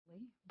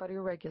but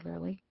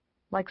irregularly,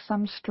 like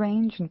some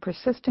strange and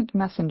persistent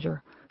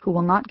messenger who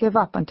will not give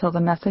up until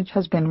the message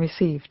has been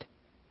received.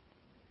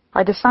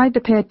 I decide to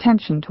pay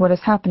attention to what is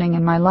happening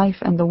in my life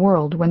and the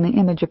world when the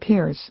image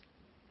appears.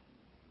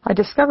 I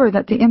discover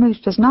that the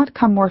image does not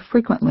come more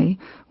frequently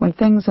when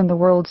things in the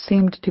world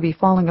seemed to be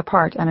falling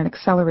apart at an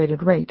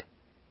accelerated rate.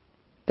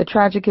 The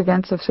tragic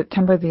events of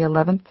September the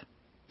 11th,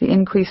 the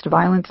increased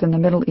violence in the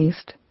Middle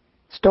East,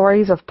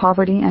 stories of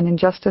poverty and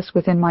injustice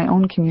within my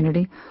own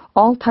community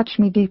all touch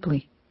me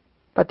deeply,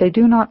 but they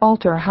do not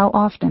alter how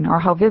often or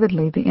how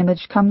vividly the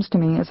image comes to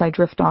me as I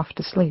drift off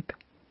to sleep.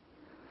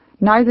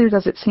 Neither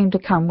does it seem to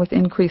come with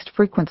increased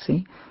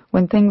frequency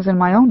when things in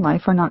my own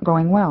life are not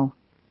going well.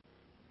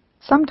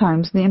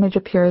 Sometimes the image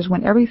appears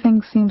when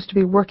everything seems to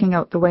be working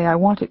out the way I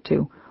want it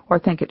to, or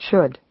think it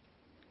should.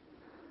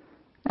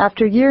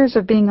 After years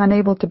of being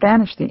unable to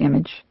banish the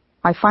image,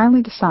 I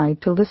finally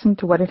decide to listen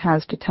to what it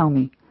has to tell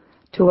me,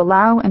 to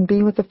allow and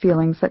be with the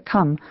feelings that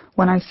come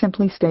when I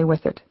simply stay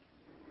with it.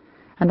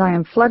 And I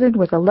am flooded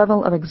with a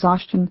level of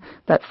exhaustion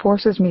that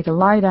forces me to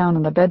lie down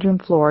on the bedroom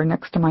floor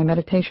next to my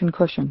meditation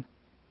cushion.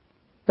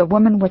 The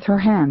woman with her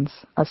hands,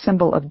 a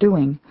symbol of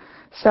doing,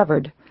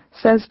 severed,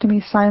 says to me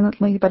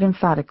silently but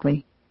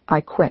emphatically, "I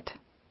quit."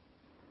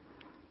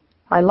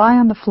 I lie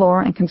on the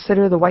floor and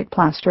consider the white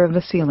plaster of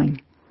the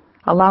ceiling,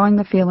 allowing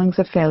the feelings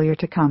of failure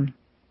to come.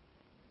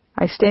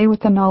 I stay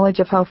with the knowledge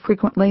of how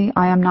frequently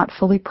I am not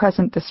fully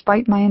present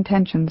despite my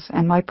intentions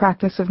and my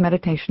practice of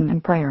meditation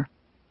and prayer.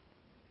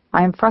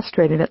 I am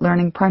frustrated at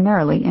learning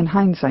primarily in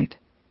hindsight.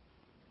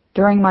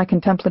 During my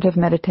contemplative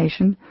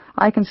meditation,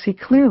 I can see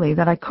clearly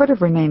that I could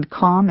have remained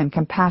calm and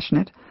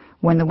compassionate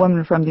when the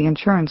woman from the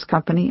insurance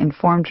company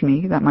informed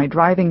me that my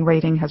driving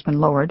rating has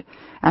been lowered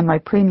and my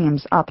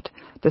premiums upped,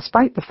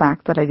 despite the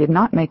fact that I did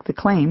not make the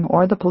claim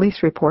or the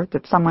police report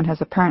that someone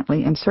has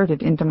apparently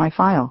inserted into my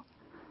file.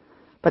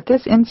 But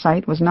this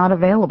insight was not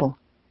available,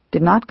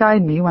 did not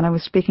guide me when I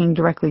was speaking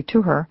directly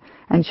to her,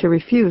 and she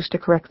refused to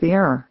correct the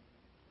error.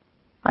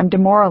 I'm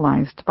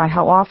demoralized by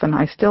how often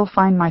I still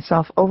find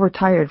myself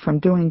overtired from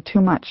doing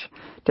too much,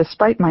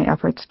 despite my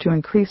efforts to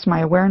increase my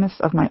awareness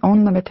of my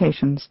own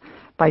limitations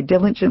by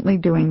diligently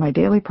doing my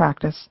daily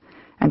practice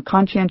and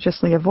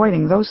conscientiously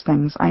avoiding those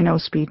things I know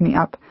speed me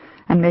up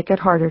and make it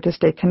harder to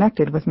stay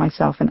connected with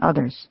myself and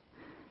others.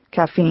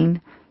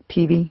 Caffeine,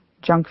 TV,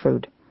 junk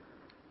food.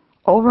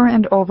 Over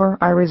and over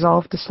I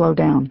resolve to slow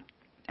down,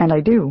 and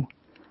I do.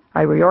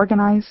 I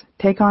reorganize,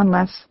 take on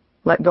less,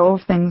 let go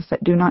of things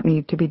that do not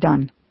need to be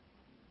done.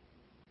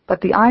 But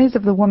the eyes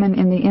of the woman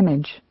in the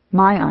image,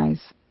 my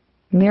eyes,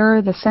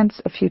 mirror the sense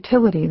of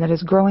futility that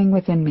is growing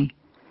within me,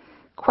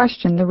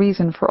 question the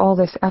reason for all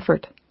this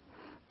effort,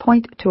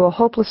 point to a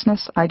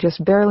hopelessness I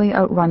just barely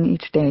outrun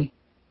each day.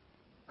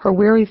 Her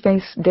weary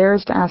face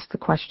dares to ask the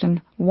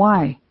question,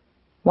 why?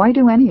 Why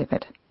do any of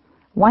it?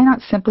 Why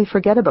not simply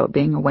forget about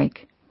being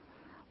awake?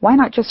 Why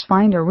not just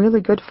find a really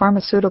good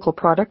pharmaceutical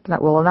product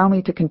that will allow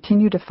me to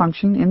continue to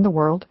function in the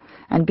world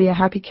and be a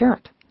happy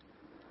carrot?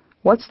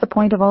 What's the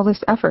point of all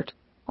this effort?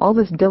 All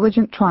this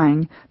diligent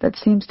trying that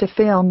seems to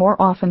fail more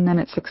often than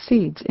it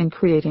succeeds in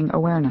creating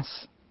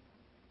awareness.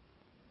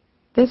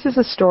 This is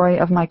a story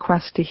of my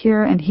quest to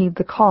hear and heed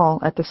the call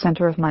at the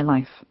center of my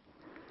life,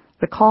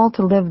 the call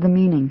to live the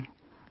meaning,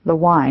 the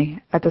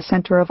why, at the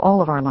center of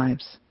all of our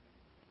lives.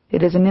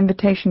 It is an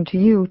invitation to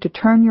you to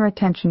turn your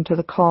attention to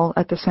the call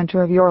at the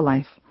center of your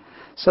life,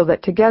 so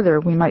that together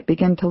we might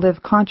begin to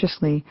live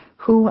consciously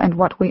who and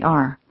what we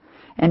are,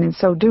 and in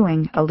so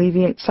doing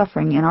alleviate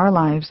suffering in our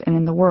lives and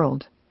in the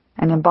world,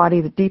 and embody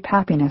the deep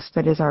happiness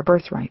that is our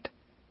birthright.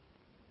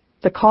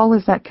 The call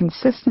is that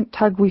consistent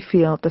tug we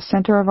feel at the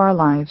center of our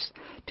lives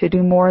to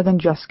do more than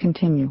just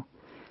continue,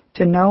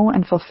 to know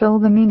and fulfill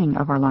the meaning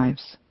of our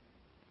lives.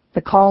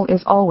 The call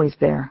is always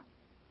there,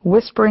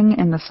 whispering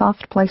in the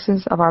soft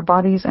places of our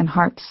bodies and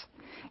hearts,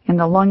 in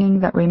the longing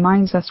that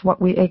reminds us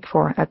what we ache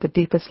for at the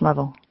deepest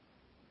level.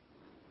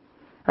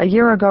 A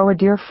year ago, a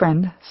dear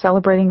friend,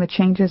 celebrating the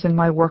changes in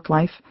my work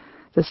life,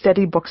 the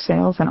steady book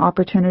sales and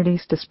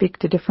opportunities to speak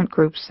to different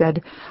groups,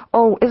 said,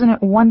 "Oh, isn't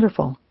it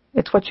wonderful?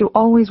 It's what you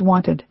always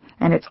wanted,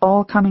 and it's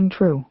all coming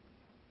true."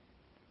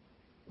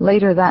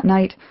 Later that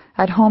night,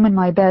 at home in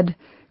my bed,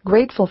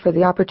 grateful for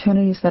the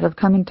opportunities that have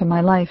come into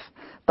my life,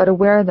 but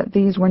aware that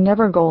these were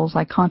never goals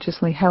I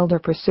consciously held or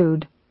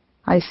pursued,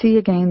 I see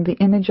again the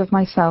image of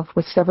myself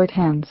with severed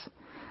hands,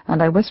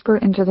 and I whisper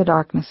into the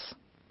darkness,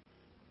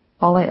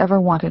 "All I ever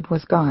wanted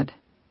was God."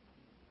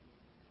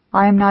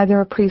 I am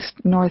neither a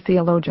priest nor a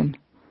theologian,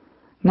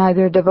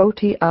 neither a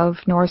devotee of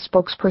nor a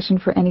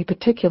spokesperson for any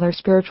particular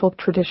spiritual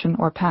tradition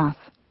or path.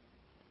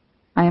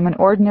 I am an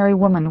ordinary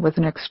woman with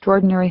an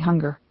extraordinary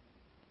hunger,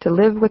 to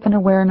live with an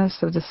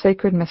awareness of the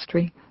sacred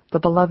mystery, the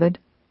beloved,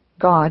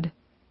 God,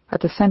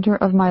 at the center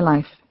of my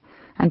life,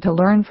 and to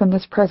learn from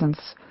this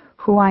presence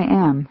who I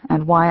am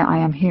and why I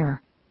am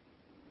here.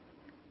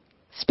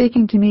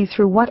 Speaking to me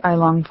through what I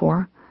long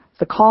for,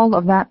 the call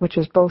of that which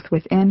is both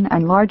within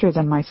and larger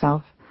than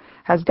myself,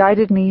 has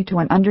guided me to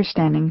an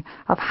understanding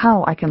of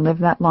how I can live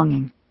that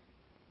longing,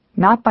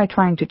 not by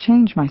trying to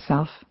change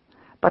myself,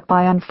 but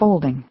by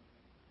unfolding,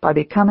 by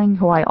becoming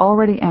who I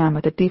already am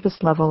at the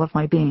deepest level of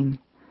my being.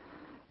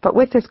 But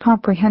with this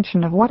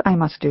comprehension of what I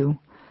must do,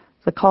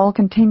 the call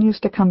continues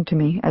to come to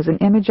me as an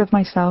image of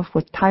myself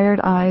with tired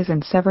eyes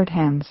and severed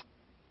hands,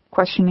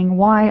 questioning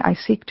why I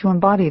seek to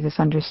embody this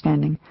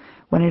understanding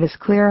when it is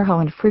clear how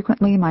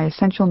infrequently my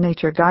essential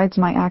nature guides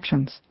my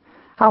actions,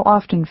 how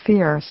often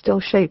fear still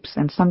shapes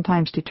and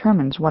sometimes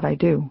determines what I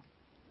do.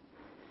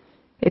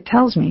 It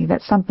tells me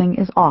that something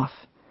is off,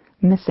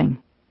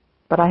 missing,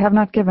 but I have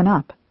not given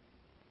up.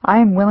 I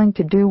am willing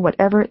to do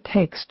whatever it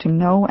takes to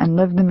know and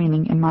live the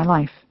meaning in my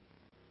life.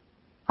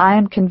 I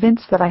am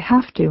convinced that I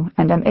have to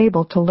and am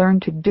able to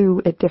learn to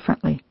do it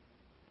differently.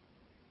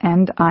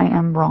 And I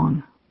am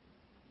wrong.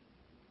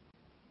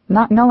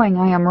 Not knowing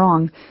I am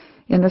wrong,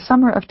 in the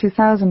summer of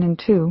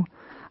 2002,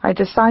 I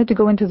decide to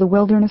go into the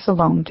wilderness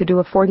alone to do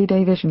a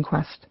 40-day vision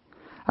quest,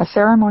 a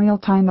ceremonial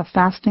time of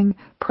fasting,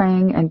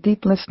 praying, and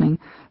deep listening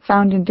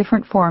found in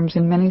different forms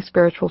in many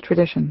spiritual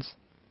traditions.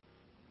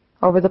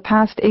 Over the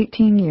past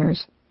 18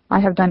 years, I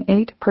have done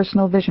 8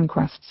 personal vision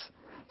quests,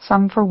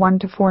 some for 1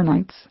 to 4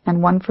 nights,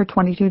 and 1 for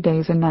 22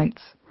 days and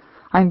nights.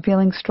 I am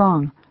feeling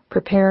strong,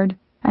 prepared,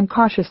 and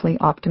cautiously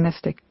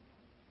optimistic.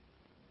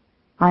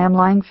 I am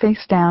lying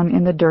face down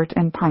in the dirt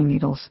and pine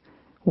needles,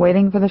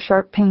 waiting for the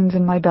sharp pains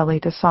in my belly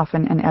to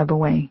soften and ebb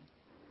away.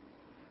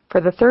 For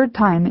the 3rd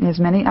time in as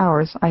many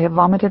hours, I have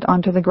vomited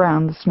onto the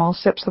ground the small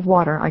sips of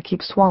water I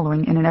keep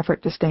swallowing in an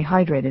effort to stay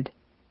hydrated.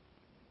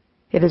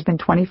 It has been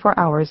 24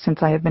 hours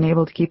since I have been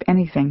able to keep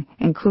anything,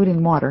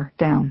 including water,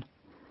 down.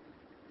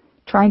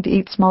 Trying to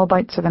eat small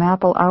bites of an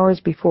apple hours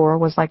before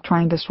was like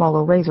trying to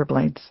swallow razor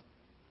blades.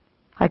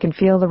 I can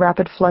feel the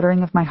rapid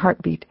fluttering of my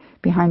heartbeat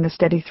behind the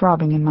steady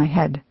throbbing in my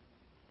head.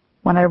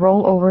 When I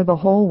roll over, the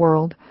whole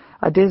world,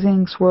 a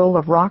dizzying swirl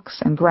of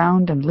rocks and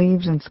ground and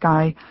leaves and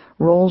sky,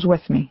 rolls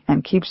with me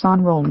and keeps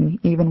on rolling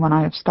even when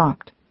I have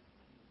stopped.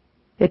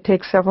 It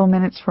takes several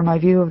minutes for my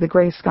view of the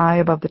gray sky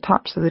above the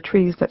tops of the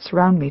trees that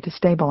surround me to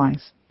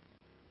stabilize.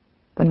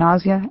 The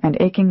nausea and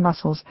aching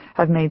muscles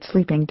have made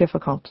sleeping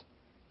difficult.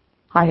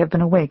 I have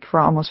been awake for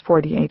almost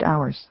 48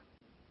 hours.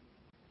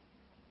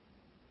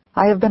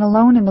 I have been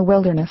alone in the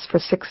wilderness for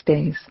 6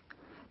 days.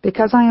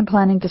 Because I am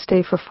planning to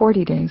stay for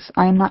 40 days,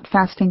 I am not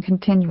fasting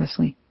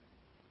continuously.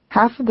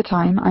 Half of the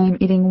time I am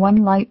eating 1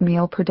 light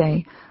meal per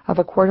day of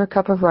a 1/4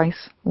 cup of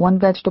rice, 1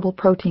 vegetable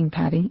protein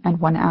patty,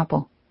 and 1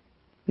 apple.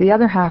 The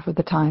other half of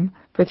the time,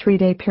 for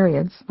 3-day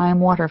periods, I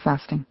am water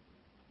fasting.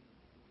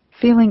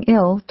 Feeling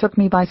ill took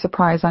me by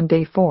surprise on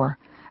day 4,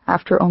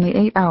 after only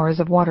 8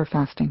 hours of water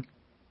fasting.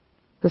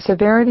 The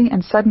severity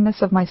and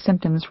suddenness of my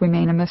symptoms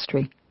remain a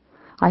mystery.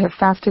 I have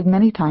fasted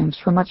many times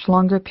for much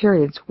longer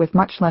periods with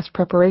much less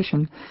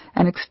preparation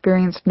and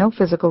experienced no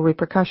physical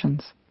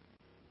repercussions.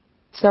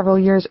 Several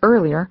years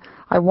earlier,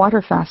 I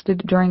water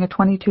fasted during a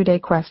 22-day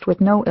quest with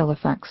no ill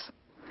effects.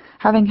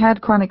 Having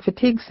had chronic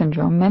fatigue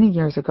syndrome many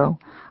years ago,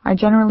 I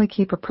generally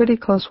keep a pretty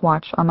close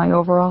watch on my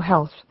overall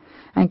health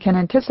and can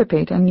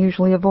anticipate and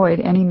usually avoid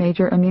any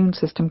major immune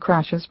system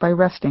crashes by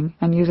resting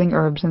and using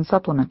herbs and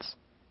supplements.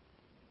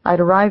 I'd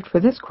arrived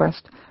for this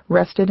quest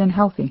rested and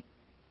healthy.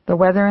 The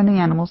weather and the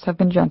animals have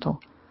been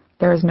gentle.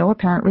 There is no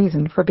apparent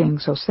reason for being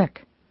so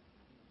sick.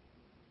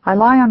 I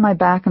lie on my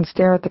back and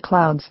stare at the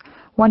clouds,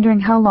 wondering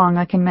how long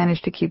I can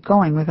manage to keep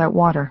going without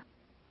water.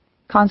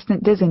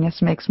 Constant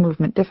dizziness makes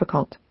movement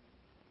difficult.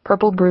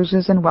 Purple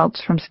bruises and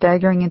welts from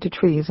staggering into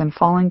trees and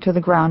falling to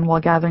the ground while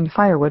gathering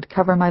firewood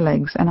cover my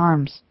legs and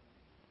arms.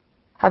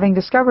 Having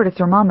discovered a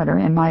thermometer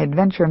in my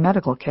adventure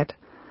medical kit,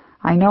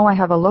 I know I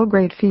have a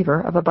low-grade fever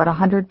of about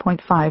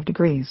 100.5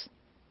 degrees.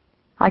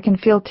 I can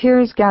feel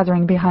tears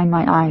gathering behind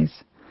my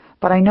eyes,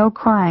 but I know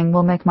crying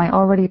will make my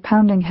already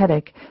pounding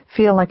headache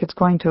feel like it's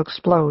going to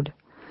explode,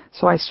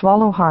 so I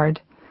swallow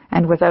hard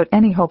and, without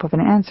any hope of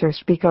an answer,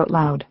 speak out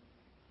loud.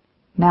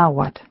 Now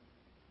what?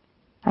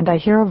 And I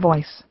hear a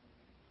voice.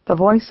 The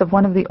voice of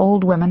one of the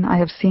old women I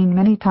have seen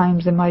many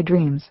times in my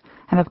dreams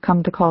and have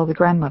come to call the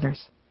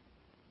grandmothers.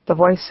 The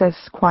voice says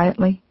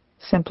quietly,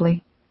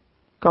 simply,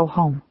 "Go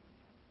home."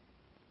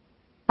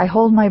 I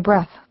hold my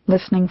breath,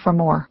 listening for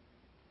more.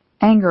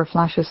 Anger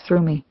flashes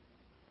through me.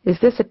 Is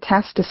this a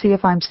test to see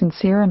if I'm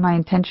sincere in my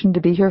intention to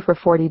be here for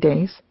 40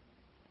 days?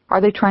 Are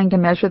they trying to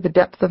measure the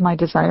depth of my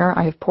desire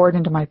I have poured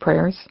into my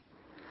prayers?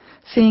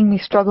 Seeing me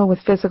struggle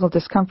with physical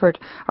discomfort,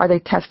 are they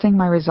testing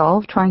my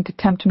resolve, trying to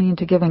tempt me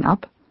into giving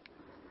up?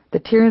 The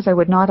tears I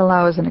would not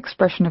allow as an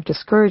expression of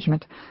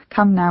discouragement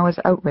come now as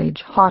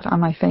outrage, hot on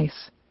my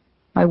face.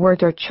 My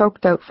words are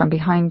choked out from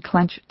behind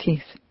clenched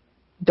teeth.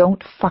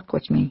 Don't fuck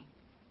with me.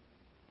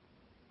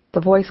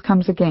 The voice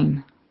comes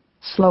again,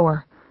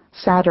 slower,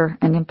 sadder,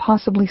 and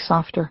impossibly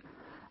softer,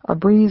 a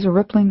breeze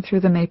rippling through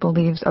the maple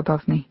leaves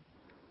above me.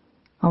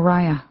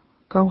 Oriah,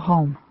 go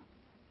home.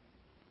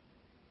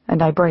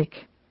 And I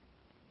break.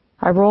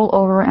 I roll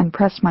over and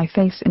press my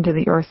face into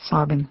the earth,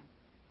 sobbing.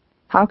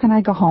 How can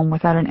I go home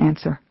without an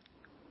answer?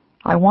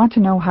 I want to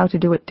know how to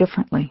do it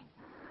differently.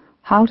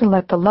 How to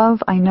let the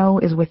love I know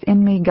is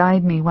within me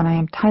guide me when I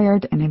am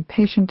tired and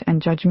impatient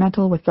and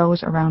judgmental with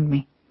those around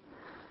me.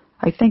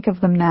 I think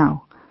of them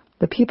now,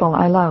 the people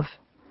I love.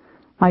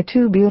 My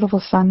two beautiful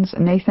sons,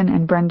 Nathan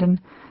and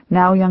Brendan,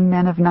 now young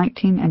men of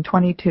 19 and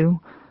 22,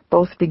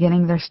 both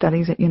beginning their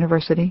studies at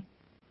university.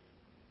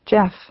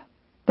 Jeff,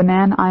 the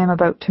man I am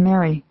about to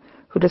marry,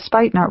 who,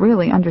 despite not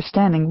really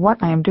understanding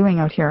what I am doing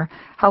out here,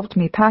 helped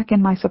me pack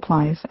in my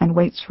supplies and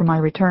waits for my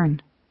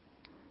return.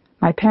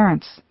 My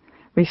parents,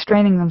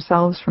 restraining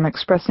themselves from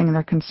expressing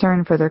their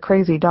concern for their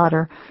crazy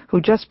daughter, who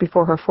just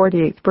before her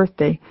 48th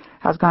birthday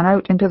has gone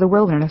out into the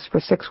wilderness for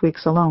 6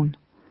 weeks alone.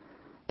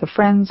 The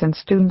friends and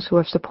students who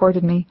have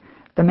supported me,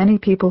 the many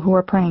people who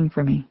are praying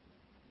for me.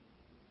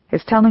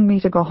 Is telling me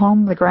to go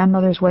home the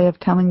grandmother's way of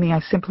telling me I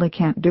simply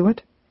can't do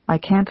it? I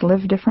can't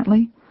live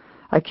differently?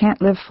 I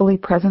can't live fully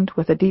present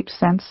with a deep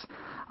sense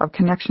of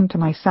connection to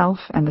myself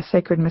and the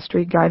sacred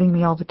mystery guiding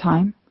me all the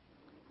time?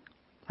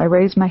 I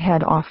raise my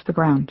head off the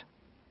ground.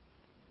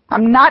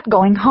 I'm not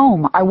going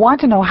home. I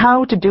want to know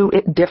how to do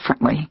it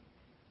differently.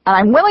 And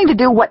I'm willing to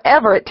do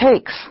whatever it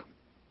takes.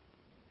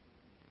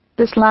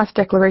 This last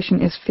declaration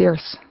is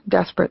fierce,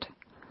 desperate.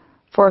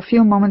 For a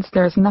few moments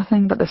there is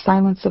nothing but the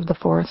silence of the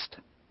forest.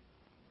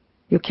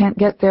 You can't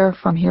get there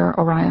from here,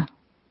 Oriah.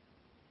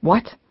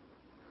 What?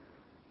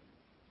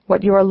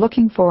 What you are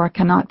looking for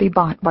cannot be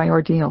bought by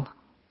ordeal.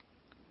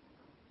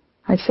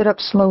 I sit up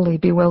slowly,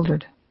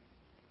 bewildered.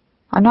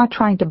 I'm not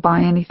trying to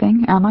buy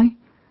anything, am I?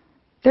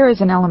 There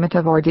is an element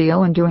of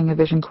ordeal in doing a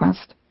vision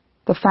quest.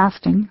 The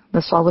fasting,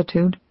 the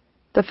solitude,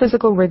 the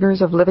physical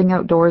rigors of living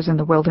outdoors in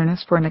the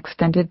wilderness for an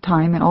extended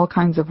time in all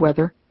kinds of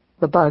weather,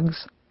 the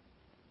bugs.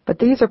 But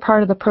these are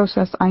part of the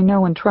process I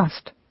know and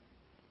trust.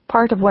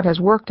 Part of what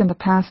has worked in the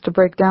past to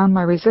break down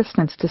my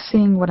resistance to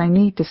seeing what I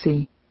need to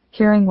see,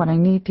 hearing what I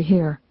need to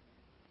hear.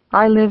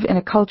 I live in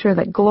a culture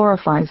that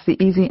glorifies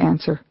the easy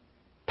answer,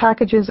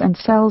 packages and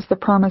sells the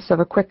promise of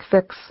a quick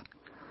fix.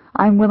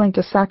 I'm willing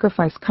to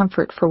sacrifice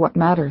comfort for what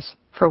matters,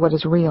 for what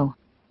is real.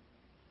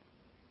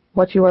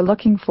 What you are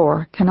looking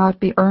for cannot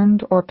be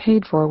earned or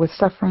paid for with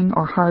suffering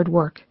or hard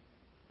work.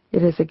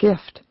 It is a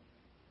gift,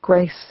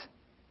 grace.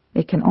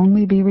 It can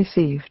only be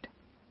received.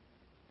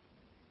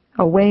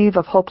 A wave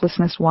of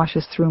hopelessness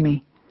washes through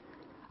me.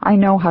 I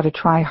know how to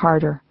try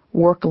harder,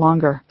 work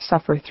longer,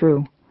 suffer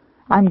through.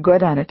 I'm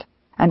good at it,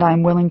 and I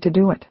am willing to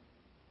do it.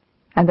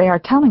 And they are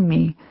telling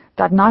me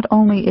that not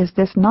only is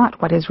this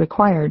not what is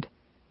required,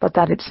 but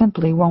that it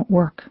simply won't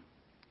work.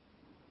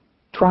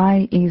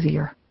 Try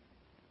easier.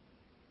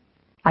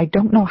 I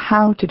don't know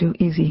how to do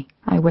easy,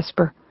 I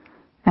whisper,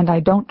 and I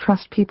don't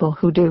trust people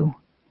who do.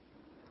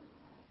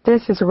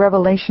 This is a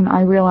revelation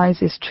I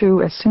realize is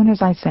true as soon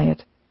as I say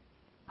it.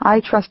 I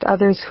trust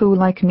others who,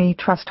 like me,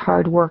 trust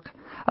hard work,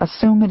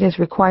 assume it is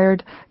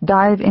required,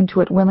 dive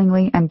into it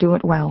willingly, and do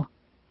it well.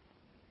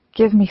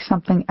 Give me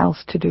something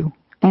else to do,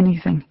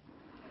 anything.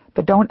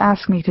 But don't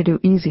ask me to do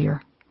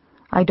easier.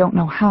 I don't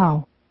know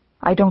how.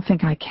 I don't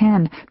think I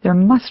can. There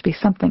must be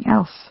something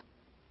else.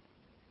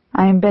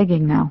 I am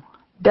begging now,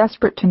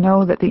 desperate to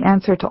know that the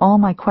answer to all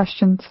my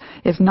questions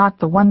is not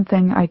the one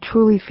thing I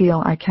truly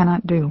feel I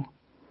cannot do.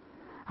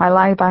 I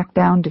lie back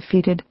down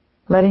defeated,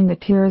 letting the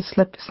tears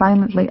slip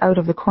silently out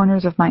of the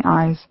corners of my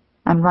eyes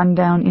and run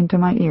down into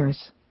my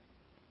ears.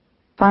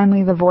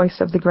 Finally the voice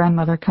of the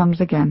grandmother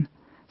comes again,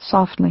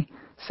 softly,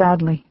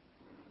 sadly.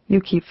 You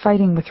keep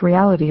fighting with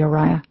reality,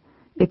 Oriah.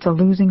 It's a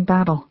losing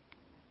battle.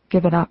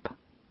 Give it up.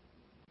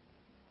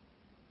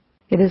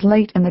 It is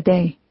late in the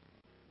day.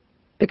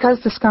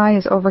 Because the sky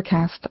is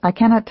overcast, I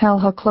cannot tell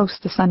how close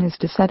the sun is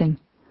to setting.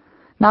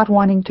 Not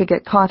wanting to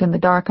get caught in the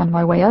dark on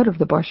my way out of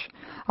the bush,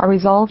 I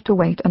resolve to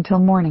wait until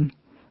morning,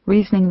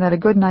 reasoning that a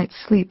good night's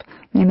sleep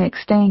may make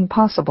staying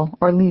possible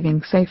or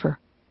leaving safer.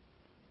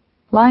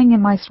 Lying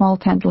in my small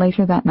tent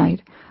later that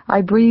night,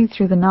 I breathe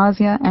through the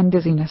nausea and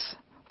dizziness,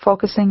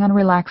 focusing on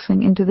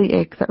relaxing into the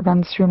ache that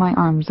runs through my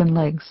arms and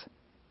legs.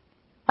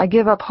 I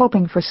give up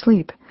hoping for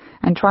sleep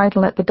and try to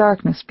let the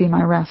darkness be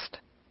my rest.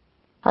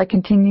 I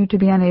continue to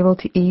be unable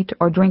to eat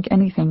or drink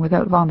anything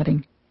without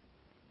vomiting.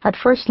 At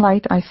first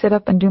light, I sit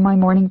up and do my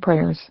morning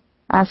prayers,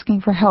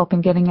 asking for help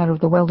in getting out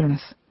of the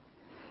wilderness.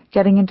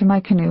 Getting into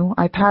my canoe,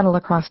 I paddle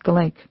across the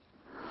lake.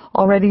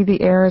 Already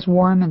the air is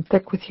warm and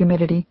thick with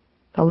humidity,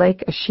 the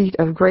lake a sheet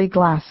of gray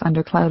glass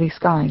under cloudy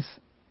skies.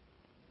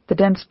 The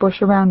dense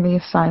bush around me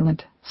is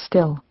silent,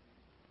 still.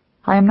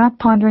 I am not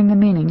pondering the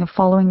meaning of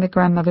following the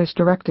grandmother's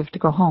directive to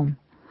go home.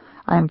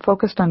 I am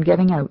focused on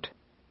getting out.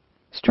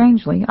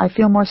 Strangely, I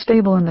feel more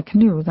stable in the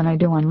canoe than I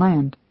do on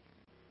land.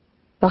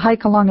 The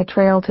hike along a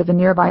trail to the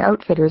nearby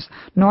outfitters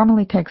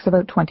normally takes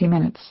about 20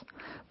 minutes,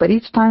 but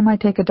each time I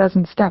take a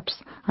dozen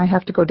steps, I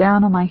have to go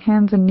down on my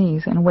hands and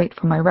knees and wait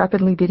for my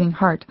rapidly beating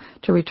heart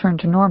to return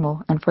to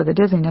normal and for the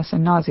dizziness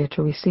and nausea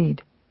to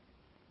recede.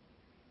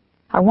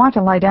 I want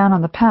to lie down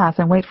on the path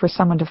and wait for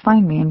someone to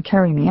find me and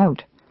carry me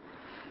out.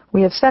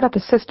 We have set up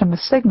a system of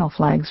signal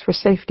flags for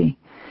safety,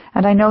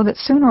 and I know that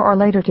sooner or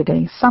later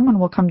today someone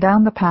will come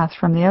down the path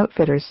from the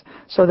outfitters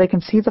so they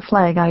can see the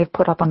flag I have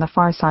put up on the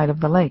far side of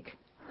the lake.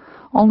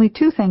 Only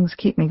two things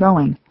keep me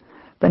going: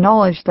 the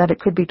knowledge that it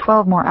could be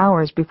 12 more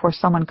hours before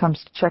someone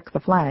comes to check the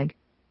flag,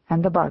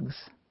 and the bugs.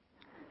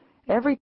 Every